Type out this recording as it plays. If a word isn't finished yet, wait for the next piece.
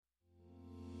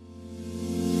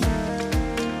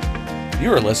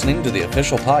You are listening to the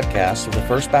official podcast of the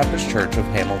First Baptist Church of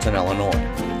Hamilton, Illinois,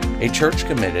 a church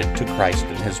committed to Christ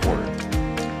and His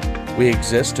Word. We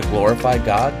exist to glorify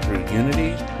God through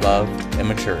unity, love, and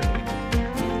maturity. I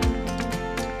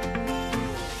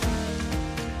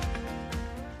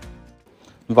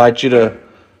invite you to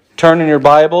turn in your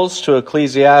Bibles to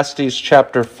Ecclesiastes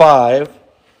chapter 5.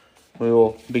 We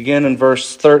will begin in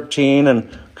verse 13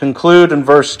 and conclude in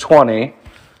verse 20.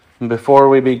 And before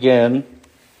we begin,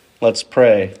 let's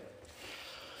pray.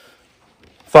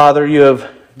 Father, you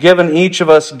have given each of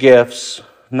us gifts,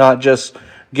 not just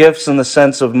gifts in the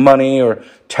sense of money or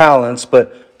talents,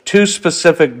 but two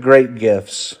specific great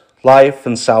gifts, life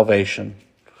and salvation.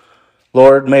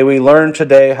 Lord, may we learn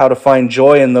today how to find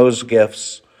joy in those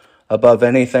gifts above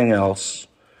anything else.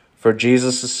 For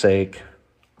Jesus' sake,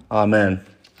 amen.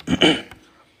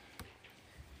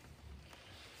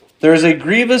 There is a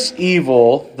grievous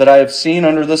evil that I have seen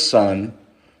under the sun.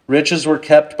 Riches were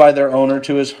kept by their owner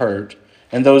to his hurt,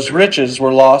 and those riches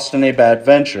were lost in a bad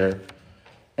venture.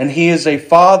 And he is a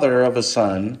father of a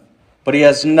son, but he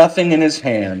has nothing in his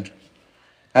hand.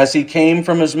 As he came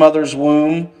from his mother's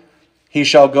womb, he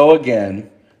shall go again,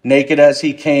 naked as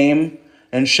he came,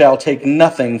 and shall take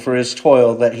nothing for his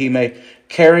toil that he may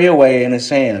carry away in his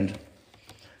hand.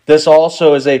 This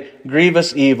also is a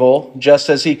grievous evil. Just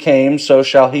as he came, so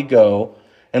shall he go.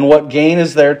 And what gain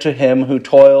is there to him who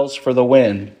toils for the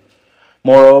wind?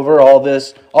 Moreover,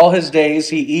 all his days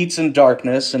he eats in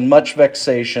darkness, and much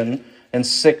vexation, and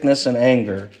sickness and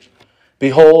anger.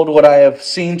 Behold, what I have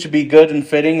seen to be good and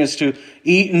fitting is to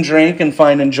eat and drink and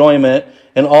find enjoyment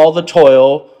in all the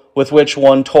toil with which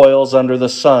one toils under the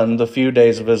sun the few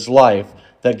days of his life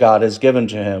that God has given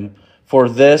to him. For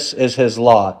this is his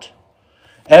lot.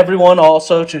 Everyone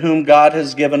also to whom God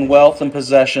has given wealth and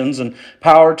possessions and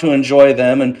power to enjoy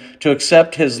them and to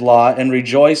accept his lot and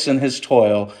rejoice in his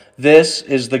toil, this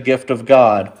is the gift of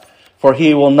God. For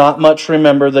he will not much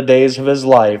remember the days of his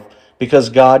life, because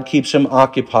God keeps him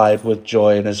occupied with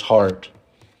joy in his heart.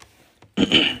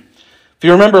 If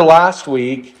you remember last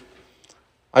week,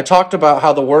 I talked about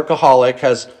how the workaholic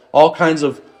has all kinds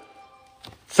of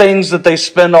things that they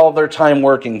spend all their time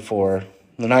working for.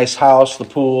 The nice house, the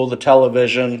pool, the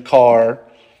television, car.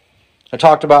 I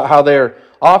talked about how they're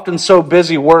often so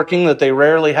busy working that they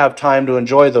rarely have time to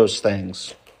enjoy those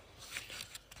things.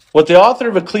 What the author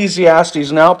of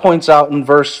Ecclesiastes now points out in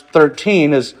verse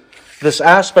 13 is this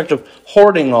aspect of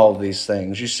hoarding all of these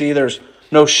things. You see, there's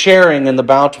no sharing in the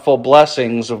bountiful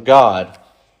blessings of God.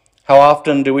 How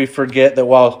often do we forget that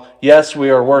while, yes,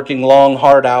 we are working long,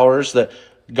 hard hours, that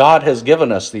God has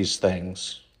given us these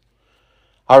things?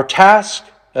 Our task,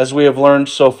 as we have learned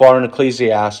so far in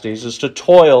Ecclesiastes, is to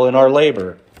toil in our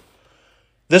labor.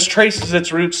 This traces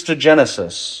its roots to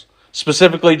Genesis,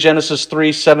 specifically Genesis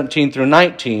 3:17 through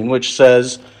 19, which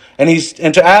says, And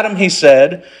to Adam he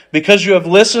said, Because you have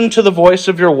listened to the voice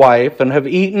of your wife, and have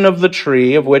eaten of the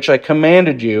tree of which I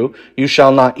commanded you, you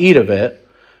shall not eat of it.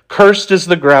 Cursed is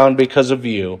the ground because of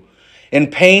you. In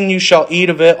pain you shall eat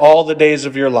of it all the days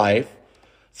of your life.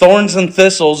 Thorns and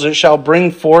thistles it shall bring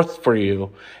forth for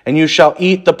you, and you shall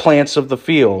eat the plants of the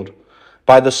field.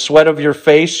 By the sweat of your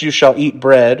face you shall eat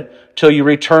bread, till you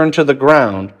return to the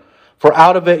ground. For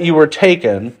out of it you were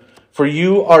taken, for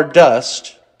you are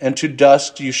dust, and to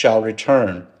dust you shall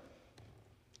return.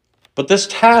 But this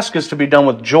task is to be done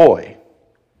with joy.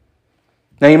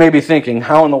 Now you may be thinking,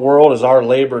 how in the world is our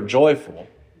labor joyful?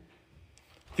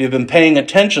 If you've been paying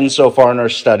attention so far in our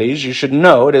studies, you should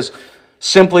know it is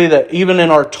simply that even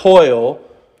in our toil,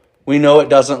 we know it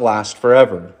doesn't last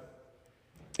forever.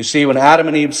 You see, when Adam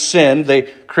and Eve sinned, they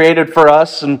created for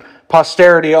us and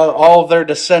posterity, all of their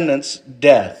descendants,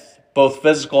 death, both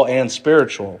physical and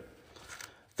spiritual.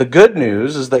 The good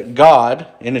news is that God,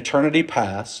 in eternity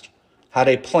past, had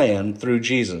a plan through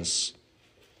Jesus.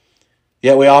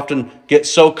 Yet we often get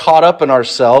so caught up in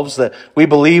ourselves that we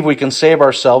believe we can save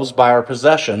ourselves by our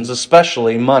possessions,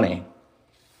 especially money.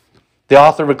 The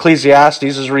author of Ecclesiastes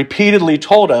has repeatedly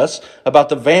told us about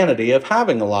the vanity of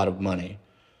having a lot of money.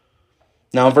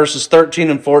 Now in verses 13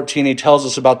 and 14, he tells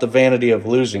us about the vanity of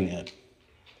losing it.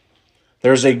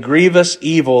 There is a grievous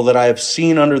evil that I have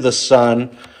seen under the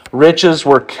sun. Riches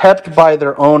were kept by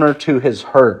their owner to his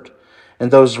hurt,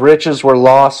 and those riches were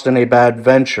lost in a bad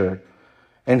venture.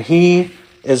 And he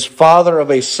is father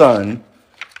of a son,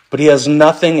 but he has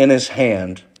nothing in his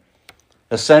hand.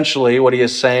 Essentially, what he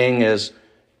is saying is,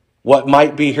 what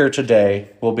might be here today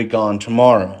will be gone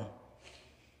tomorrow.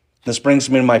 This brings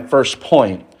me to my first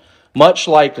point. Much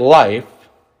like life,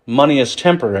 money is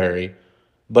temporary,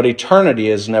 but eternity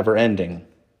is never ending.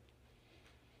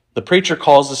 The preacher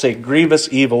calls this a grievous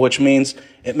evil, which means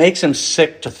it makes him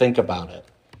sick to think about it.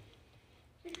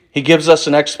 He gives us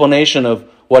an explanation of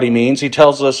what he means. He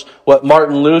tells us what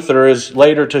Martin Luther is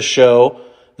later to show,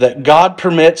 that God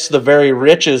permits the very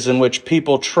riches in which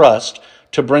people trust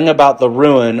to bring about the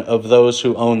ruin of those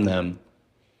who own them.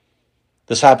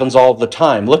 This happens all the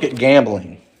time. Look at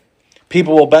gambling.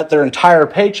 People will bet their entire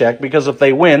paycheck because if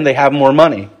they win, they have more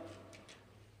money.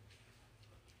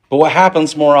 But what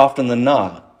happens more often than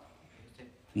not?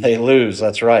 They lose,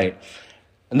 that's right.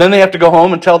 And then they have to go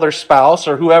home and tell their spouse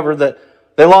or whoever that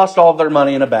they lost all of their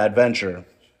money in a bad venture.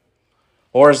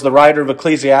 Or as the writer of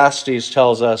Ecclesiastes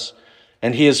tells us,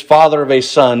 and he is father of a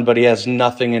son, but he has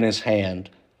nothing in his hand.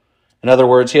 In other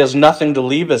words, he has nothing to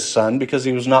leave his son because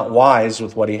he was not wise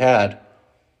with what he had.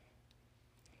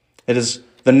 It is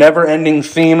the never-ending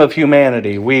theme of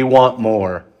humanity. We want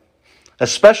more,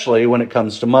 especially when it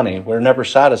comes to money. We're never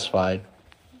satisfied.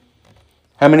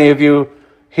 How many of you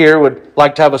here would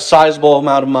like to have a sizable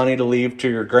amount of money to leave to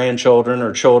your grandchildren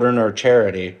or children or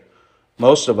charity?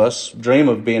 Most of us dream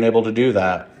of being able to do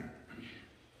that.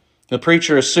 The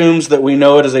preacher assumes that we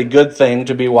know it is a good thing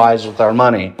to be wise with our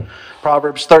money.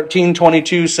 Proverbs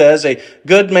 13:22 says, "A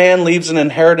good man leaves an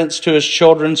inheritance to his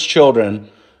children's children,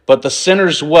 but the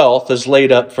sinner's wealth is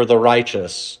laid up for the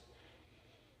righteous."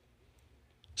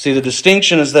 See, the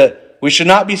distinction is that we should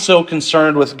not be so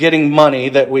concerned with getting money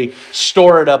that we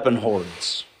store it up in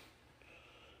hoards.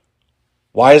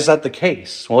 Why is that the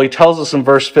case? Well, he tells us in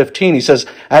verse 15, he says,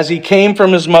 "As he came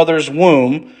from his mother's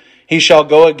womb, he shall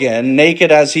go again,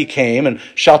 naked as he came, and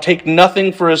shall take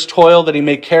nothing for his toil that he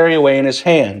may carry away in his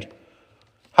hand."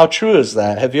 How true is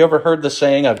that? Have you ever heard the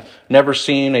saying, "I've never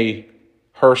seen a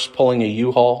hearse pulling a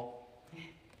U-Haul"?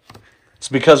 It's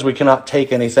because we cannot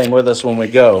take anything with us when we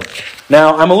go.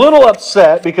 Now, I'm a little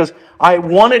upset because I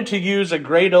wanted to use a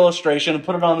great illustration and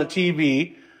put it on the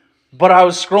TV, but I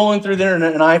was scrolling through the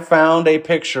internet and I found a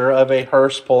picture of a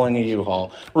hearse pulling a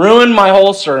U-Haul. Ruined my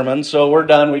whole sermon, so we're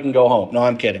done. We can go home. No,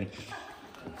 I'm kidding.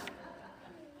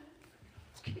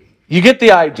 You get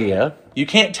the idea. You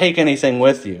can't take anything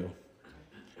with you.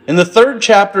 In the 3rd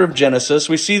chapter of Genesis,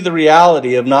 we see the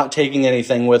reality of not taking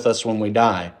anything with us when we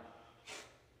die.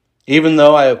 Even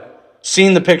though I have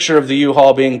seen the picture of the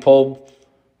U-Haul being pulled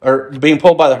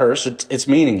by the hearse, it's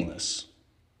meaningless.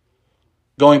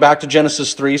 Going back to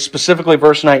Genesis 3, specifically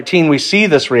verse 19, we see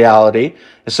this reality.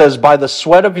 It says, "By the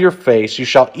sweat of your face you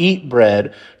shall eat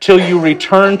bread till you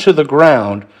return to the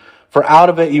ground, for out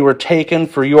of it you were taken,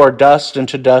 for you are dust, and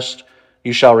to dust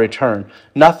you shall return."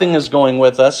 Nothing is going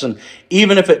with us, and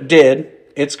even if it did,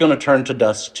 it's going to turn to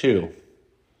dust too.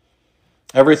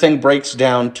 Everything breaks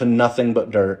down to nothing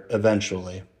but dirt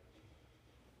eventually.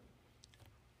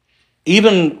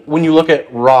 Even when you look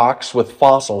at rocks with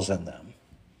fossils in them,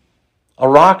 a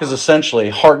rock is essentially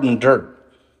hardened dirt.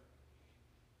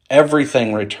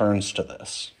 Everything returns to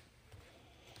this.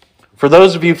 For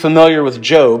those of you familiar with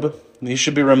Job, you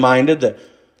should be reminded that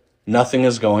nothing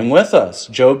is going with us.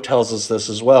 Job tells us this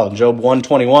as well. Job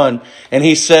 1:21, "And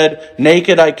he said,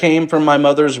 Naked I came from my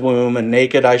mother's womb, and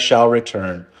naked I shall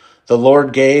return. The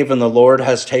Lord gave, and the Lord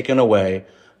has taken away.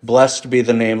 Blessed be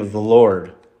the name of the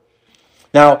Lord."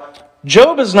 Now,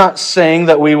 Job is not saying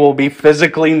that we will be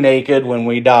physically naked when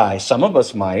we die. Some of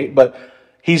us might, but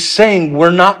he's saying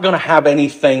we're not going to have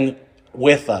anything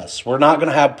with us. We're not going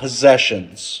to have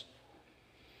possessions.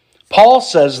 Paul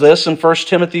says this in 1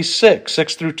 Timothy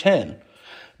 6 through 10.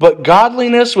 "But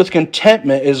godliness with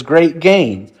contentment is great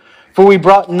gain. For we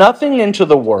brought nothing into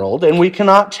the world, and we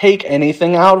cannot take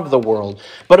anything out of the world.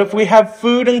 But if we have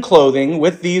food and clothing,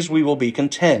 with these we will be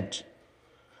content.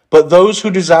 But those who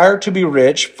desire to be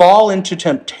rich fall into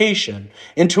temptation,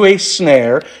 into a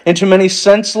snare, into many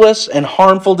senseless and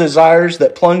harmful desires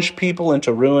that plunge people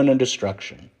into ruin and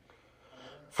destruction.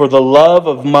 For the love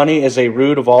of money is a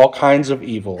root of all kinds of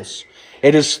evils.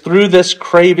 It is through this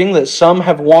craving that some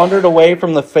have wandered away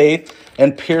from the faith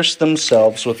and pierced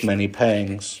themselves with many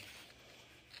pangs."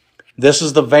 This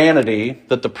is the vanity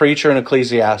that the preacher in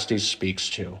Ecclesiastes speaks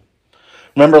to.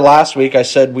 Remember last week I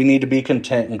said we need to be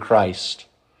content in Christ.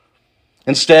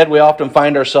 Instead, we often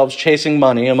find ourselves chasing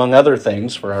money, among other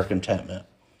things, for our contentment.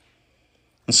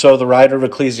 And so the writer of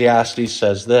Ecclesiastes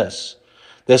says this,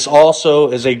 "This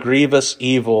also is a grievous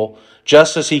evil.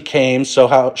 Just as he came, so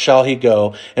how shall he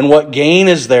go? And what gain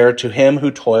is there to him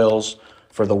who toils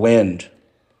for the wind?"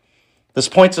 This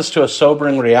points us to a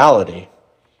sobering reality,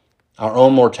 our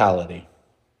own mortality.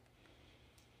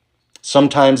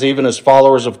 Sometimes, even as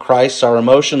followers of Christ, our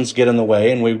emotions get in the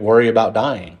way and we worry about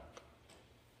dying.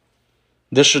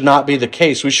 This should not be the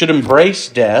case. We should embrace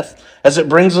death as it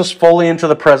brings us fully into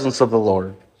the presence of the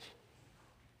Lord.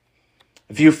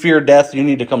 If you fear death, you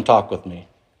need to come talk with me.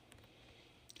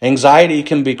 Anxiety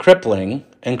can be crippling,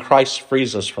 and Christ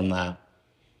frees us from that.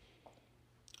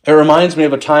 It reminds me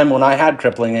of a time when I had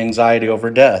crippling anxiety over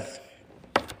death,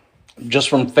 just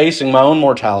from facing my own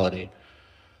mortality.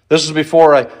 This is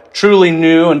before I truly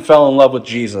knew and fell in love with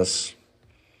Jesus.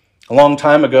 A long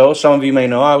time ago, some of you may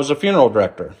know, I was a funeral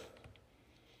director.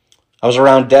 I was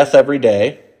around death every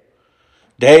day.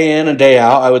 Day in and day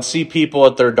out, I would see people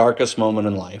at their darkest moment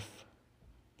in life,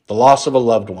 the loss of a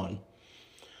loved one.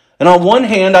 And on one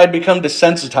hand, I'd become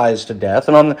desensitized to death.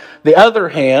 And on the other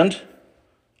hand,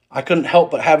 I couldn't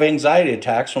help but have anxiety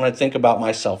attacks when I'd think about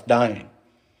myself dying.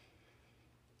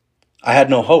 I had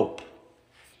no hope.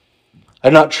 I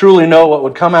did not truly know what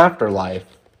would come after life.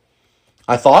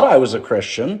 I thought I was a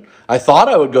Christian. I thought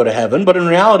I would go to heaven, but in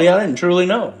reality, I didn't truly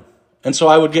know. And so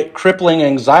I would get crippling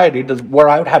anxiety to where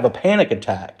I would have a panic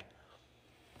attack.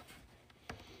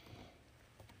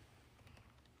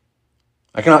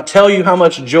 I cannot tell you how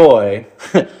much joy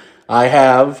I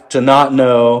have to not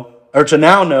know, or to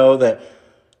now know that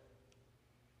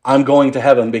I'm going to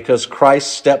heaven because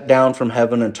Christ stepped down from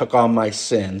heaven and took on my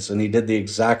sins, and he did the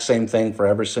exact same thing for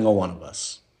every single one of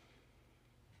us.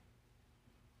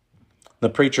 The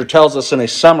preacher tells us in a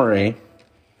summary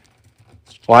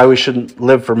why we shouldn't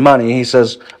live for money. He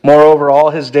says, moreover,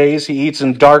 all his days he eats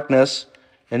in darkness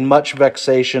and much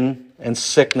vexation and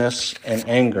sickness and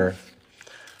anger.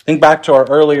 Think back to our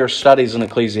earlier studies in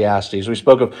Ecclesiastes. We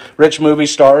spoke of rich movie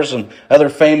stars and other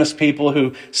famous people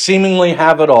who seemingly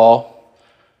have it all,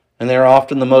 and they are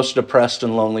often the most depressed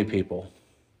and lonely people.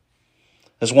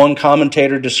 As one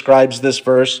commentator describes this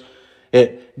verse,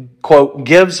 it, quote,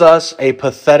 gives us a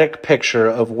pathetic picture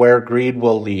of where greed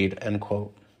will lead, end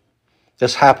quote.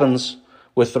 This happens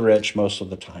with the rich most of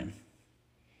the time.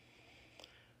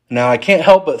 Now, I can't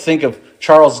help but think of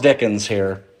Charles Dickens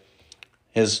here,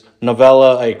 his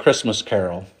novella, A Christmas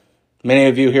Carol. Many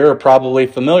of you here are probably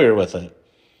familiar with it.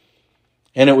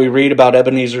 In it, we read about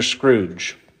Ebenezer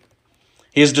Scrooge.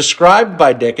 He is described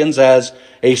by Dickens as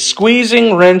a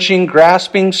squeezing, wrenching,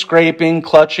 grasping, scraping,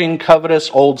 clutching, covetous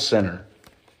old sinner,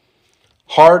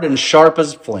 hard and sharp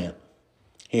as flint.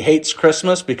 He hates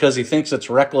Christmas because he thinks it's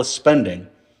reckless spending.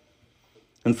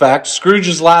 In fact,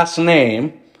 Scrooge's last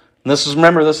name, and this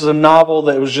is a novel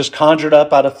that was just conjured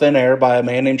up out of thin air by a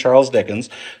man named Charles Dickens.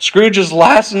 Scrooge's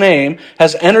last name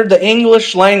has entered the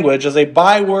English language as a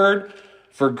byword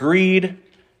for greed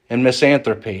and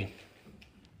misanthropy.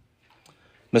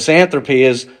 Misanthropy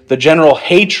is the general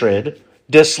hatred,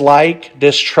 dislike,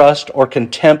 distrust, or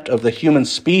contempt of the human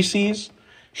species,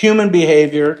 human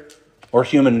behavior, or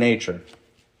human nature.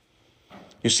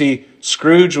 You see,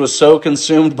 Scrooge was so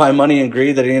consumed by money and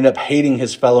greed that he ended up hating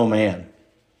his fellow man.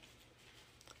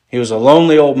 He was a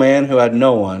lonely old man who had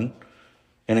no one.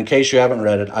 And in case you haven't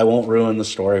read it, I won't ruin the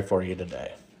story for you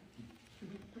today.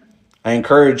 I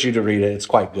encourage you to read it. It's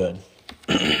quite good.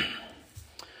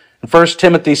 In 1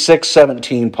 Timothy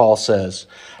 6:17, Paul says,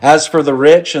 as for the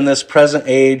rich in this present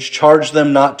age, charge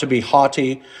them not to be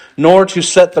haughty, nor to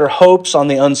set their hopes on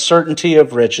the uncertainty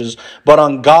of riches, but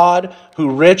on God,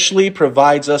 who richly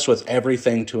provides us with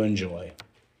everything to enjoy.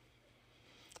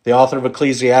 The author of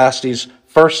Ecclesiastes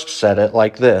first said it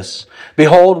like this: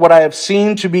 behold, what I have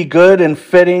seen to be good and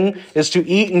fitting is to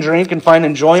eat and drink and find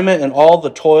enjoyment in all the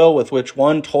toil with which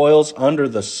one toils under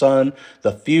the sun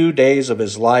the few days of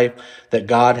his life that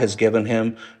God has given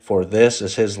him, for this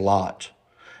is his lot.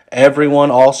 Everyone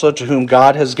also to whom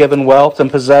God has given wealth and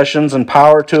possessions and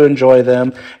power to enjoy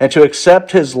them and to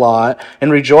accept his lot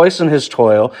and rejoice in his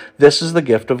toil, this is the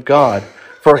gift of God.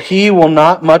 For he will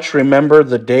not much remember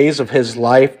the days of his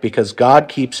life because God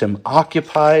keeps him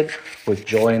occupied with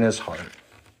joy in his heart.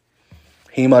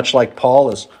 He, much like Paul,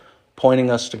 is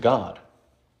pointing us to God.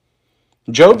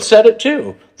 Job said it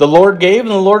too. The Lord gave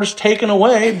and the Lord has taken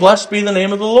away. Blessed be the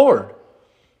name of the Lord.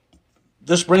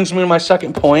 This brings me to my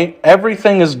second point.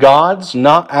 Everything is God's,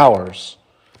 not ours.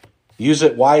 Use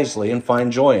it wisely and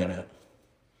find joy in it.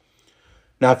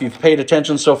 Now, if you've paid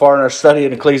attention so far in our study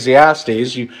in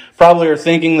Ecclesiastes, you probably are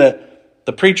thinking that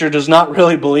the preacher does not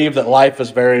really believe that life is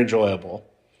very enjoyable.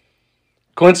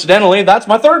 Coincidentally, that's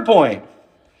my third point.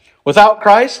 Without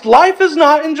Christ, life is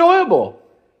not enjoyable.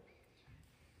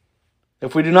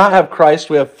 If we do not have Christ,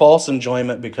 we have false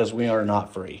enjoyment because we are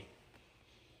not free.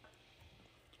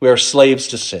 We are slaves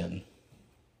to sin.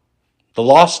 The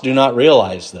lost do not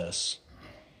realize this.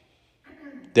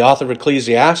 The author of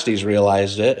Ecclesiastes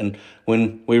realized it, and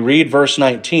when we read verse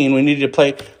 19, we need to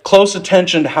pay close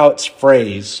attention to how it's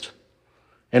phrased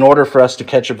in order for us to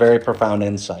catch a very profound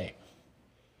insight.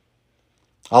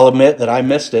 I'll admit that I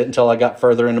missed it until I got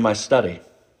further into my study.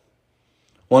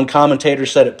 One commentator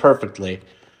said it perfectly.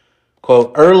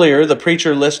 Quote, earlier, the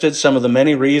preacher listed some of the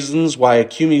many reasons why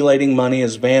accumulating money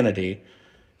is vanity.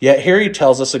 Yet here he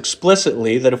tells us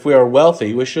explicitly that if we are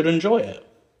wealthy, we should enjoy it.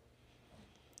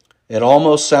 It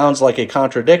almost sounds like a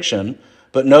contradiction,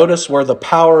 but notice where the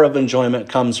power of enjoyment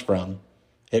comes from.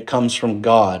 It comes from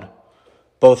God.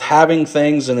 Both having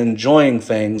things and enjoying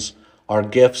things are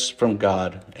gifts from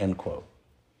God, end quote.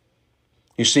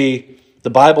 You see, the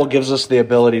Bible gives us the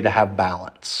ability to have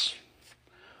balance.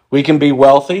 We can be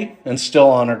wealthy and still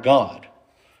honor God.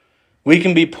 We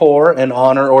can be poor and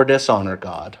honor or dishonor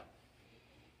God.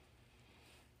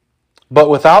 But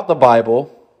without the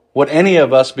Bible, would any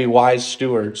of us be wise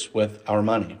stewards with our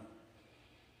money?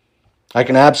 I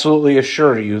can absolutely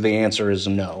assure you the answer is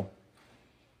no.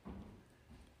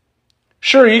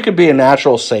 Sure, you could be a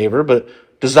natural saver, but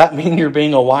does that mean you're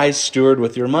being a wise steward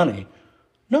with your money?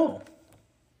 No.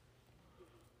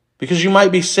 Because you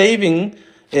might be saving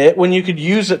it when you could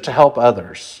use it to help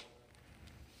others.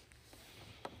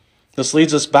 This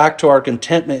leads us back to our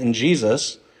contentment in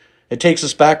Jesus. It takes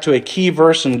us back to a key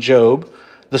verse in Job.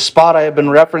 The spot I have been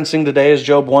referencing today is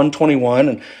Job 1:21,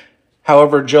 and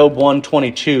however, Job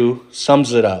 1:22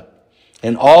 sums it up.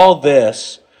 In all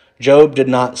this, Job did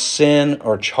not sin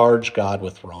or charge God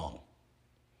with wrong.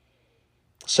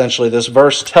 Essentially, this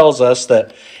verse tells us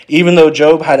that even though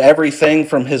Job had everything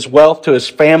from his wealth to his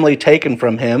family taken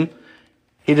from him,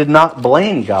 he did not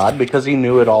blame God because he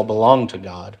knew it all belonged to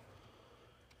God.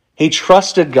 He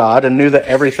trusted God and knew that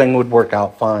everything would work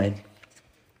out fine.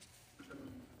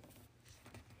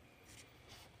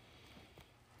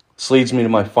 This leads me to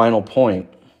my final point.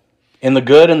 In the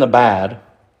good and the bad,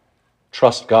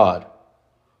 trust God.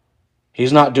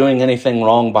 He's not doing anything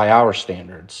wrong by our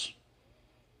standards.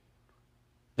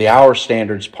 The our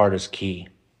standards part is key.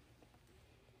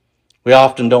 We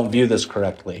often don't view this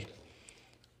correctly.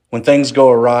 When things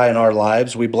go awry in our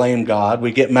lives, we blame God,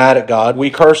 we get mad at God, we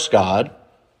curse God.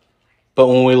 But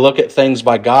when we look at things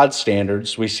by God's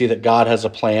standards, we see that God has a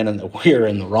plan and that we're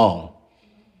in the wrong.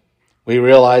 We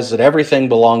realize that everything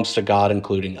belongs to God,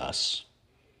 including us.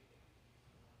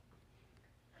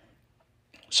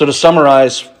 So to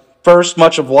summarize, first,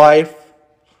 much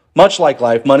like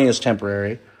life, money is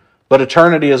temporary, but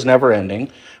eternity is never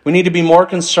ending. We need to be more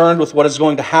concerned with what is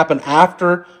going to happen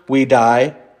after we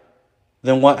die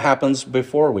than what happens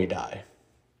before we die.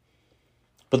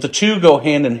 But the two go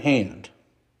hand in hand.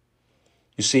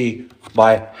 You see,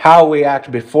 by how we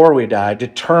act before we die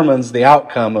determines the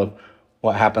outcome of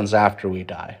what happens after we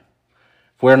die.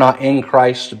 If we're not in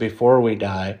Christ before we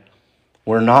die,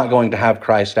 we're not going to have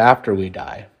Christ after we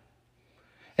die.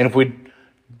 And if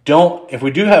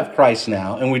we do have Christ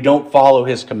now and we don't follow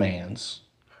his commands,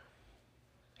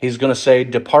 he's going to say,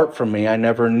 "Depart from me, I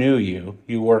never knew you,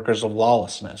 you workers of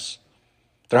lawlessness."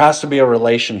 There has to be a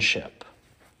relationship.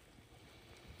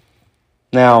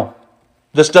 Now,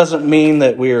 this doesn't mean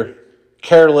that we're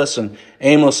careless and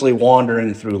aimlessly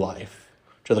wandering through life.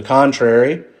 To the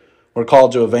contrary, we're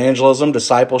called to evangelism,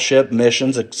 discipleship,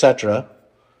 missions, etc.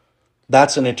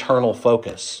 That's an eternal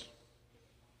focus.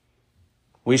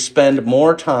 We spend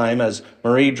more time, as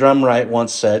Marie Drumright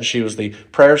once said, she was the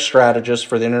prayer strategist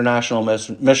for the International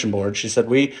Mission Board. She said,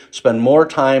 we spend more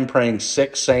time praying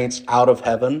sick saints out of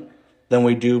heaven than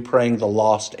we do praying the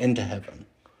lost into heaven.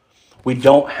 We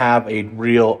don't have a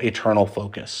real eternal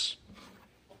focus.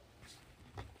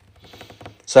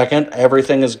 Second,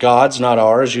 everything is God's, not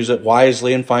ours. Use it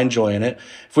wisely and find joy in it.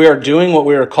 If we are doing what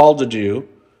we are called to do,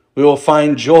 we will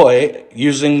find joy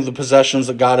using the possessions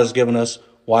that God has given us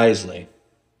wisely.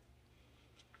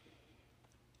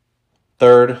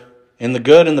 Third, in the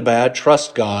good and the bad,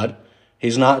 trust God.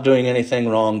 He's not doing anything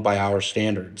wrong by our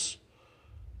standards.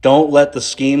 Don't let the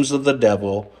schemes of the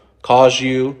devil cause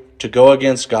you to go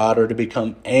against God or to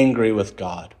become angry with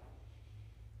God.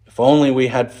 If only we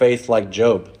had faith like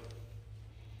Job.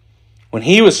 When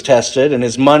he was tested and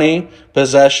his money,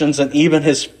 possessions, and even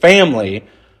his family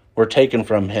were taken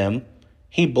from him,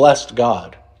 he blessed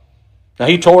God. Now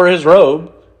he tore his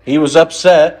robe, he was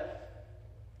upset,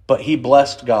 but he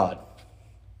blessed God.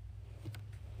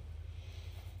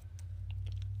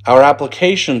 Our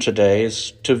application today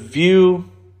is to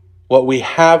view what we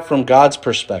have from God's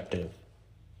perspective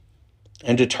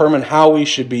and determine how we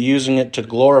should be using it to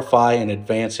glorify and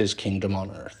advance his kingdom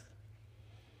on earth.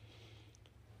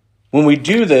 When we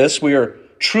do this, we are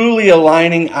truly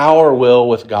aligning our will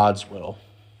with God's will.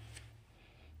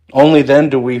 Only then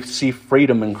do we see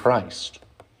freedom in Christ.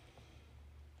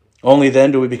 Only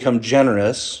then do we become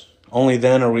generous. Only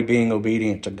then are we being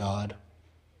obedient to God.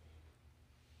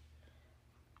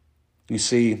 You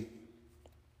see,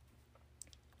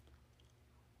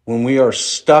 when we are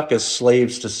stuck as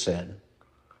slaves to sin.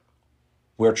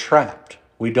 We're trapped.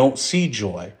 We don't see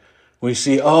joy. We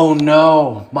see, oh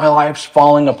no, my life's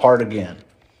falling apart again.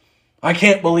 I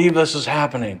can't believe this is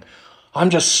happening.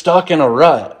 I'm just stuck in a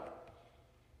rut.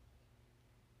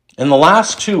 In the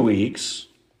last 2 weeks,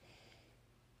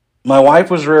 my wife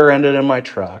was rear-ended in my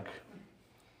truck.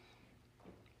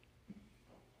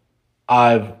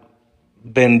 I've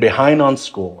been behind on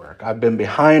schoolwork. I've been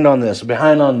behind on this,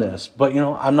 But,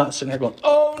 I'm not sitting here going,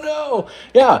 oh no.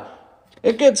 Yeah,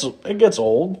 it gets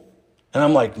old. And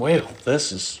I'm like, wait,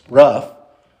 this is rough.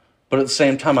 But at the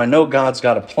same time, I know God's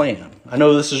got a plan. I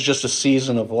know this is just a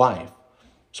season of life.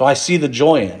 So I see the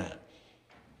joy in it.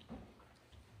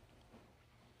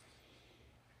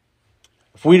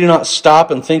 If we do not stop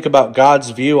and think about God's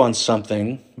view on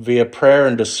something via prayer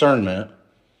and discernment,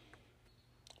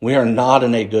 we are not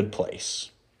in a good place.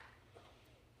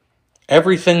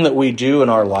 Everything that we do in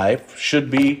our life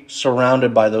should be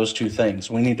surrounded by those two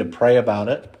things. We need to pray about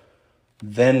it,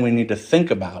 then we need to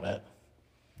think about it,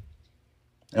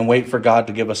 and wait for God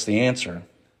to give us the answer.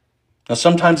 Now,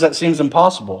 sometimes that seems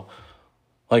impossible.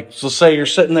 Like, so say you're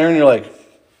sitting there and you're like,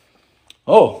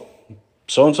 oh,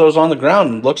 so-and-so's on the ground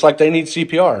and looks like they need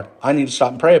CPR. I need to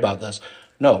stop and pray about this.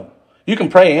 No, you can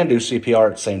pray and do CPR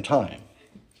at the same time.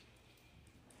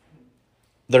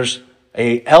 There's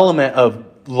an element of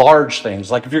large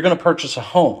things. Like if you're going to purchase a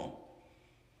home,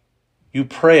 you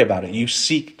pray about it. You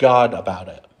seek God about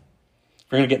it.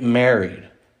 If you're going to get married,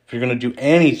 if you're going to do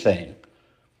anything,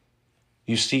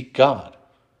 you seek God.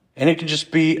 And it could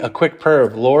just be a quick prayer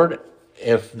of, Lord,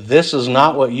 if this is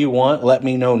not what you want, let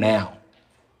me know now.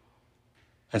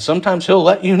 And sometimes he'll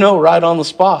let you know right on the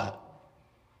spot.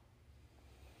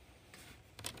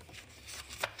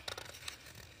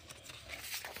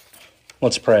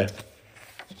 Let's pray.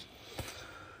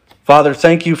 Father,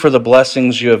 thank you for the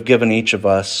blessings you have given each of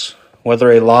us.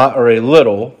 Whether a lot or a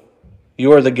little,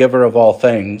 you are the giver of all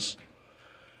things.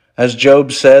 As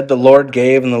Job said, the Lord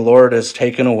gave and the Lord has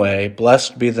taken away.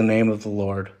 Blessed be the name of the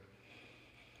Lord.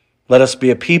 Let us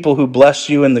be a people who bless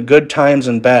you in the good times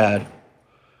and bad.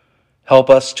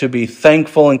 Help us to be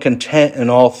thankful and content in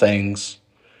all things.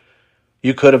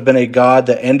 You could have been a God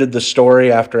that ended the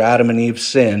story after Adam and Eve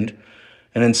sinned,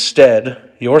 and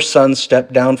instead, your Son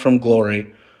stepped down from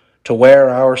glory to wear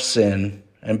our sin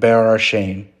and bear our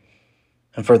shame.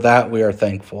 And for that, we are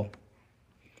thankful.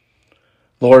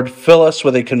 Lord, fill us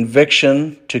with a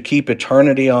conviction to keep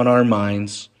eternity on our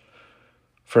minds.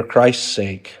 For Christ's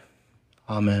sake.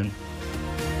 Amen.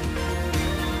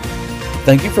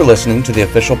 Thank you for listening to the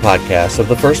official podcast of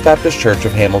the First Baptist Church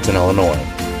of Hamilton, Illinois.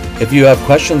 If you have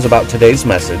questions about today's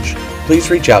message, please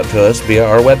reach out to us via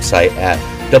our website at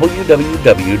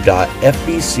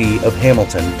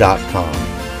www.fbcofhamilton.com.